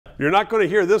You're not going to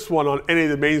hear this one on any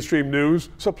of the mainstream news,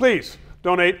 so please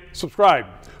donate, subscribe.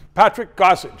 Patrick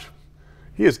Gossage.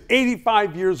 He is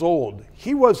 85 years old.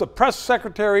 He was a press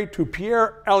secretary to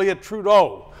Pierre Elliott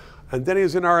Trudeau, and then he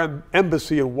was in our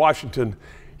embassy in Washington.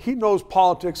 He knows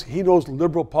politics, he knows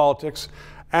liberal politics,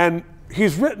 and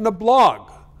he's written a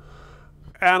blog.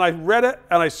 And I read it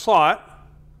and I saw it,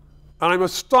 and I'm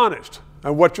astonished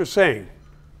at what you're saying.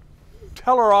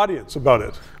 Tell our audience about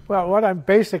it. Well, what I'm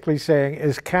basically saying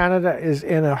is Canada is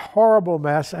in a horrible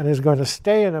mess and is going to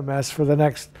stay in a mess for the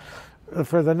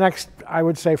next, I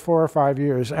would say, 4 or 5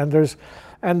 years. And there's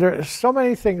so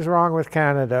many things wrong with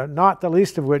Canada, not the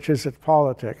least of which is its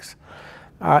politics.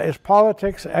 Its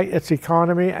politics, its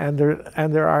economy, and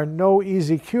there are no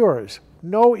easy cures.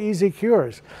 No easy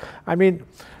cures. I mean,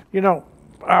 you know,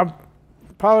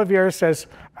 Poilievre says,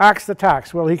 axe the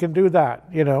tax. Well, he can do that,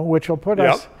 you know, which will put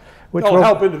us... Which will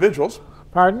help individuals.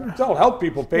 Pardon? That'll help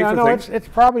people pay for things. It's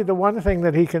probably the one thing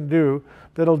that he can do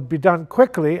that'll be done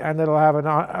quickly and that'll have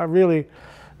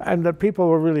and that people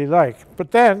will really like.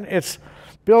 But then it's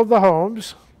build the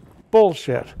homes.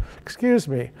 Bullshit. Excuse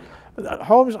me.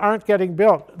 Homes aren't getting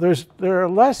built. There are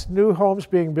less new homes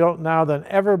being built now than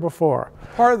ever before.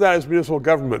 Part of that is municipal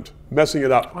government messing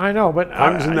it up. I know, but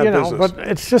but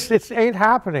it ain't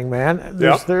happening, man.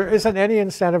 There isn't any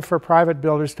incentive for private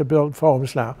builders to build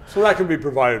homes now. So that can be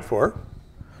provided for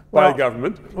by the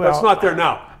government. That's not there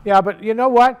now. Yeah, but you know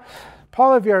what?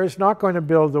 Poilievre is not going to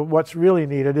build what's really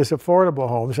needed is affordable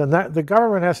homes, and that the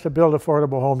government has to build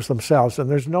affordable homes themselves, and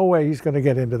there's no way he's going to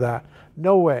get into that.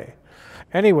 No way.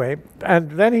 Anyway,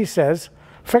 and then he says,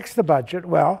 fix the budget.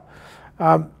 Well,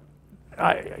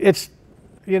 it's,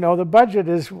 you know, the budget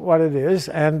is what it is,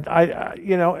 and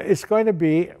you know, it's going to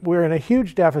be, we're in a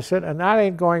huge deficit, and that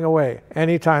ain't going away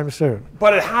anytime soon.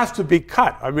 But it has to be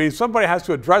cut. I mean, somebody has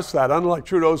to address that, unlike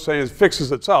Trudeau saying it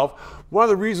fixes itself. One of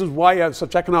the reasons why you have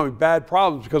such economic bad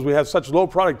problems, because we have such low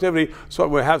productivity, so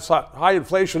we have such high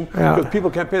inflation, because people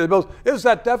can't pay the bills, is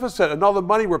that deficit and all the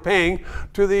money we're paying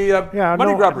to the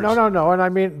money grubbers. No, and I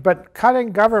mean, but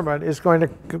cutting government is going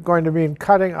to mean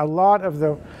cutting a lot of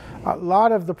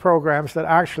the programs that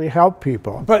actually help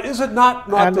people. But is it not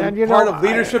part of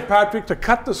leadership, Patrick, to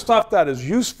cut the stuff that is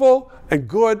useful and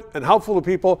good and helpful to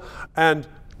people and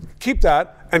keep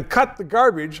that, and cut the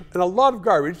garbage, and a lot of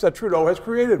garbage that Trudeau has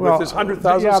created with his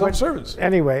 100,000 servants?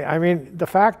 Anyway, I mean, the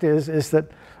fact is that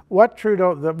what's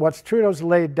Trudeau's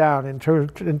laid down in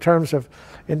terms of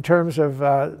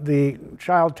the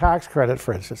child tax credit,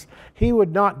 for instance, he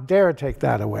would not dare take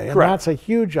that away, and that's a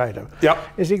huge item. Yep.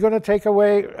 Is he going to take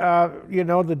away, you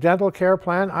know, the dental care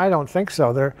plan? I don't think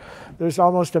so. There's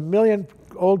almost 1 million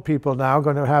old people now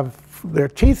going to have their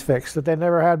teeth fixed that they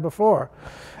never had before.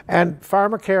 And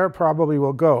pharmacare probably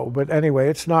will go, but anyway,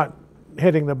 it's not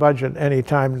hitting the budget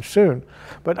anytime soon.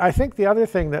 But I think the other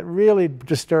thing that really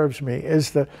disturbs me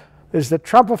is the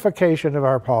Trumpification of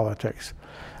our politics.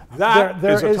 That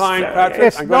is a time, Patrick.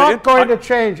 It's not going to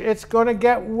change. It's going to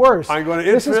get worse.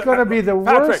 This is going to be the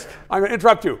worst. Patrick, I'm going to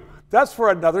interrupt you. That's for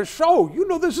another show. You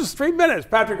know this is 3 minutes.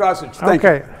 Patrick Gossage, thank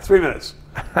you. 3 minutes.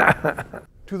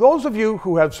 To those of you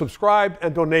who have subscribed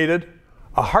and donated,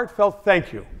 a heartfelt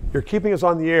thank you. You're keeping us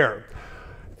on the air.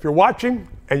 If you're watching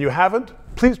and you haven't,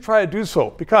 please try to do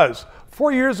so, because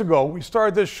 4 years ago we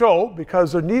started this show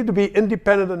because there needed to be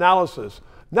independent analysis.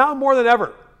 Now more than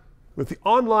ever, with the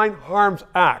Online Harms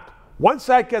Act, once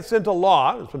that gets into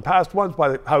law, it's been passed once by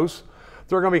the House,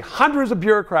 there are going to be hundreds of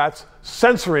bureaucrats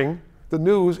censoring the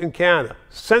news in Canada,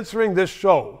 censoring this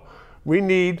show. We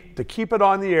need to keep it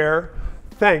on the air.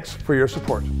 Thanks for your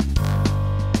support.